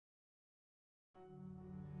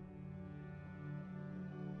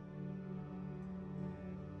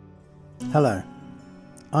Hello,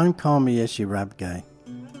 I'm Karmayeshi Rabgay,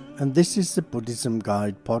 and this is the Buddhism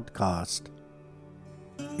Guide podcast.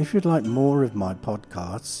 If you'd like more of my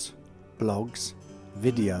podcasts, blogs,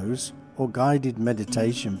 videos, or guided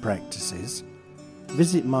meditation practices,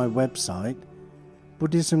 visit my website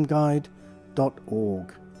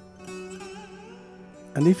buddhismguide.org.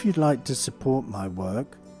 And if you'd like to support my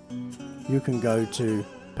work, you can go to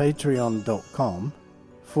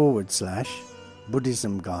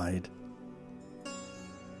patreon.com/Buddhism Guide.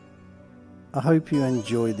 I hope you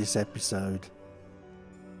enjoy this episode.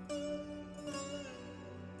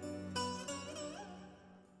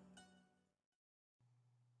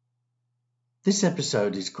 This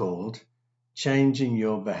episode is called Changing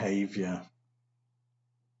Your Behaviour.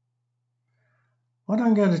 What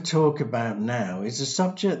I'm going to talk about now is a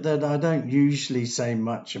subject that I don't usually say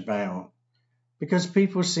much about because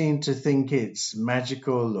people seem to think it's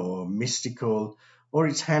magical or mystical, or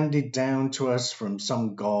it's handed down to us from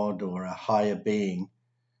some god or a higher being.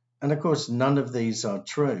 And of course, none of these are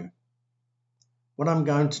true. What I'm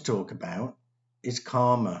going to talk about is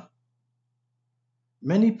karma.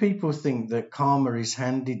 Many people think that karma is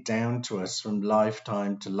handed down to us from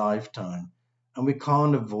lifetime to lifetime, and we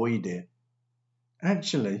can't avoid it.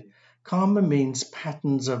 Actually, karma means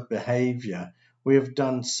patterns of behavior we have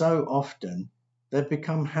done so often they've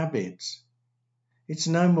become habits. It's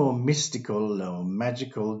no more mystical or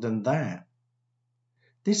magical than that.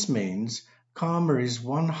 This means karma is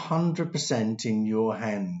 100% in your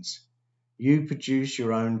hands. You produce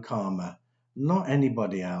your own karma, not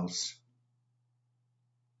anybody else.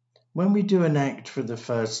 When we do an act for the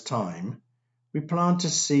first time, we plant a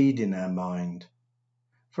seed in our mind.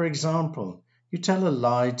 For example, you tell a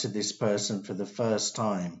lie to this person for the first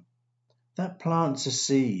time. That plants a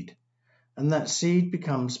seed, and that seed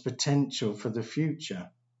becomes potential for the future.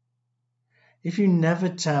 If you never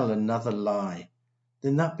tell another lie,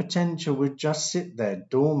 then that potential would just sit there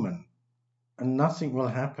dormant and nothing will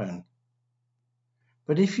happen.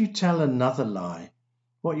 But if you tell another lie,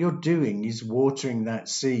 what you're doing is watering that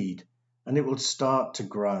seed and it will start to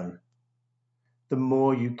grow. The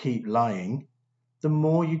more you keep lying, the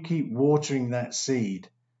more you keep watering that seed,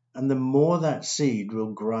 and the more that seed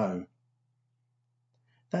will grow.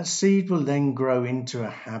 That seed will then grow into a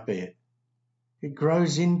habit. It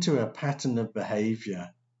grows into a pattern of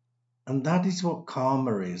behavior. And that is what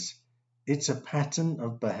karma is. It's a pattern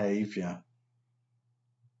of behavior.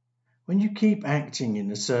 When you keep acting in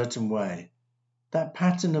a certain way, that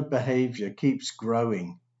pattern of behavior keeps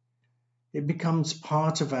growing. It becomes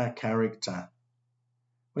part of our character.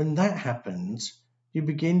 When that happens, you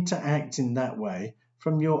begin to act in that way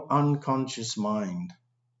from your unconscious mind.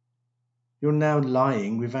 You're now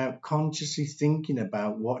lying without consciously thinking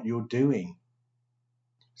about what you're doing.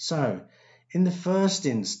 So, in the first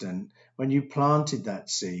instant, when you planted that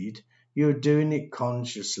seed, you were doing it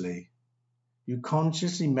consciously. You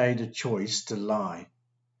consciously made a choice to lie.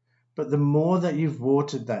 But the more that you've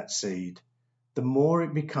watered that seed, the more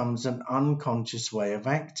it becomes an unconscious way of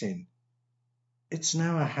acting. It's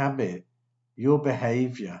now a habit, your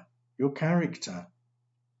behavior, your character.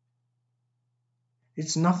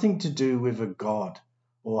 It's nothing to do with a god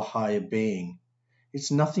or higher being. It's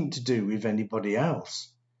nothing to do with anybody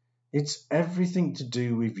else. It's everything to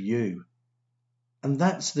do with you. And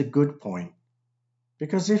that's the good point.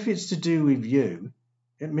 Because if it's to do with you,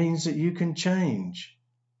 it means that you can change.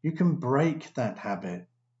 You can break that habit.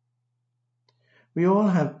 We all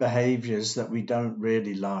have behaviors that we don't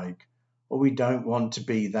really like, or we don't want to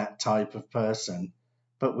be that type of person,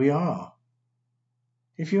 but we are.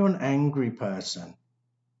 If you're an angry person,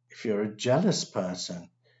 if you're a jealous person,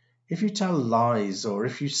 if you tell lies or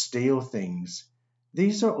if you steal things,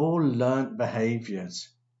 these are all learnt behaviors.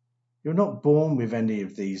 You're not born with any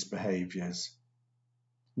of these behaviors.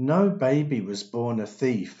 No baby was born a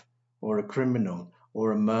thief or a criminal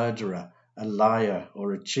or a murderer, a liar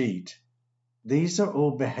or a cheat. These are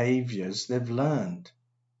all behaviors they've learned.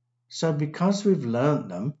 So because we've learnt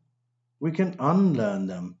them, we can unlearn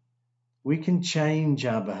them. We can change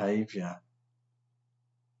our behavior.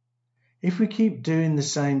 If we keep doing the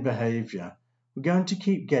same behavior, we're going to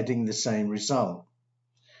keep getting the same result.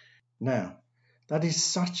 Now, that is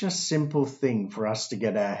such a simple thing for us to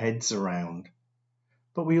get our heads around.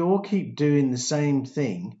 But we all keep doing the same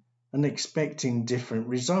thing and expecting different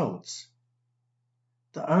results.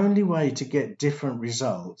 The only way to get different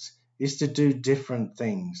results is to do different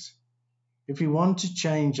things. If we want to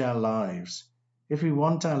change our lives, if we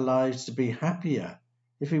want our lives to be happier,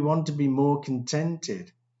 if we want to be more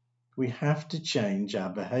contented, we have to change our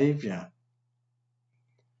behavior.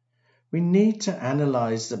 We need to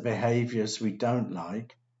analyze the behaviors we don't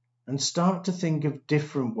like and start to think of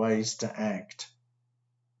different ways to act.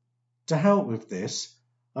 To help with this,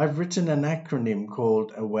 I've written an acronym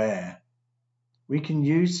called AWARE. We can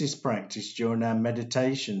use this practice during our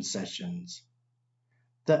meditation sessions.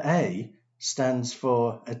 The A stands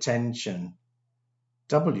for attention.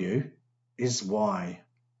 W is why.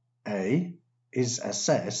 A is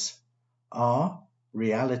assess. R,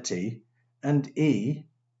 reality. And E,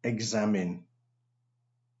 examine.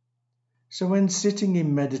 So when sitting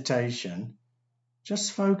in meditation,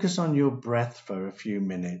 just focus on your breath for a few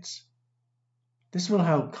minutes. This will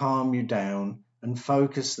help calm you down and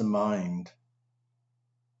focus the mind.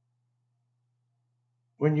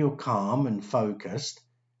 When you're calm and focused,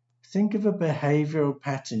 think of a behavioral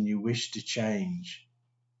pattern you wish to change.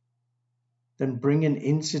 Then bring an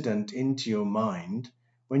incident into your mind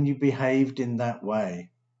when you behaved in that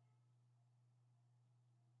way.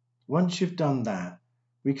 Once you've done that,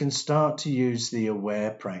 we can start to use the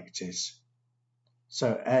AWARE practice.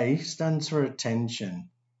 So A stands for attention.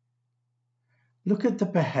 Look at the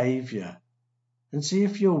behavior and see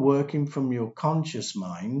if you're working from your conscious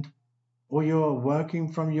mind or you're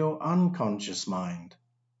working from your unconscious mind.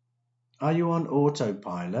 Are you on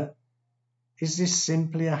autopilot? Is this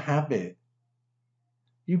simply a habit?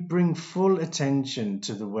 You bring full attention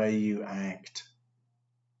to the way you act.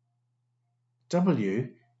 W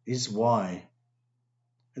is why.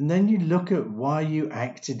 And then you look at why you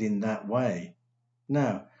acted in that way.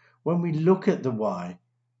 Now, when we look at the why,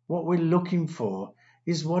 what we're looking for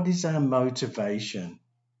is what is our motivation?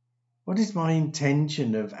 What is my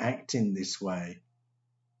intention of acting this way?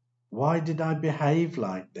 Why did I behave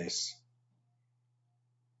like this?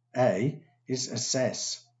 A is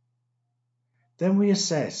assess. Then we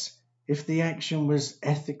assess if the action was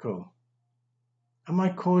ethical. Am I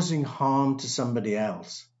causing harm to somebody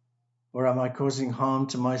else? Or am I causing harm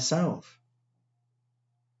to myself?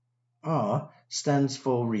 R stands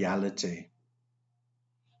for reality.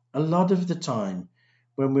 A lot of the time,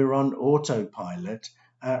 when we're on autopilot,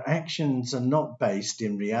 our actions are not based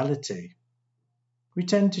in reality. We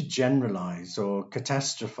tend to generalize or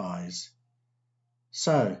catastrophize.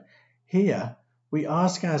 So, here we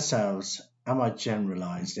ask ourselves, am I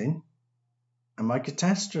generalizing? Am I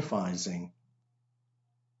catastrophizing?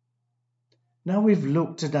 Now we've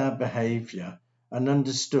looked at our behavior and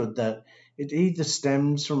understood that it either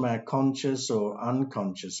stems from our conscious or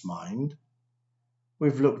unconscious mind.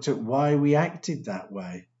 We've looked at why we acted that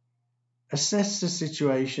way, assessed the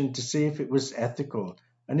situation to see if it was ethical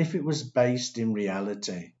and if it was based in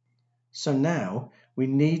reality. So now we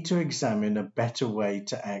need to examine a better way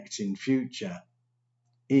to act in future.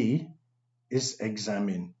 E is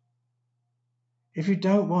examine. If you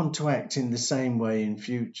don't want to act in the same way in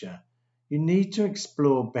future, you need to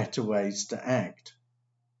explore better ways to act,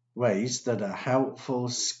 ways that are helpful,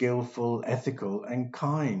 skillful, ethical, and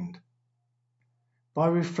kind. By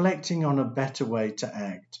reflecting on a better way to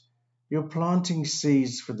act, you're planting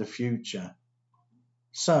seeds for the future.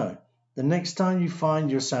 So, the next time you find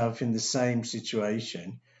yourself in the same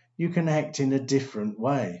situation, you can act in a different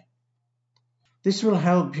way. This will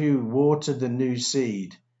help you water the new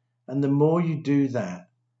seed, and the more you do that,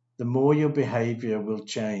 the more your behavior will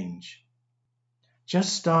change.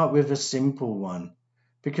 Just start with a simple one,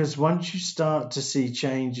 because once you start to see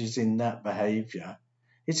changes in that behavior,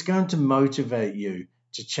 it's going to motivate you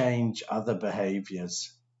to change other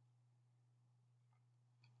behaviors.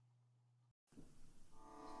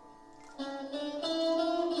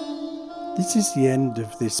 This is the end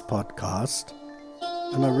of this podcast,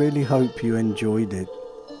 and I really hope you enjoyed it.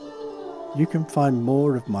 You can find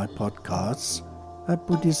more of my podcasts at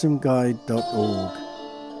buddhismguide.org.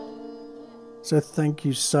 So thank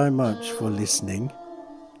you so much for listening,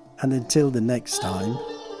 and until the next time,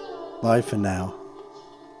 bye for now.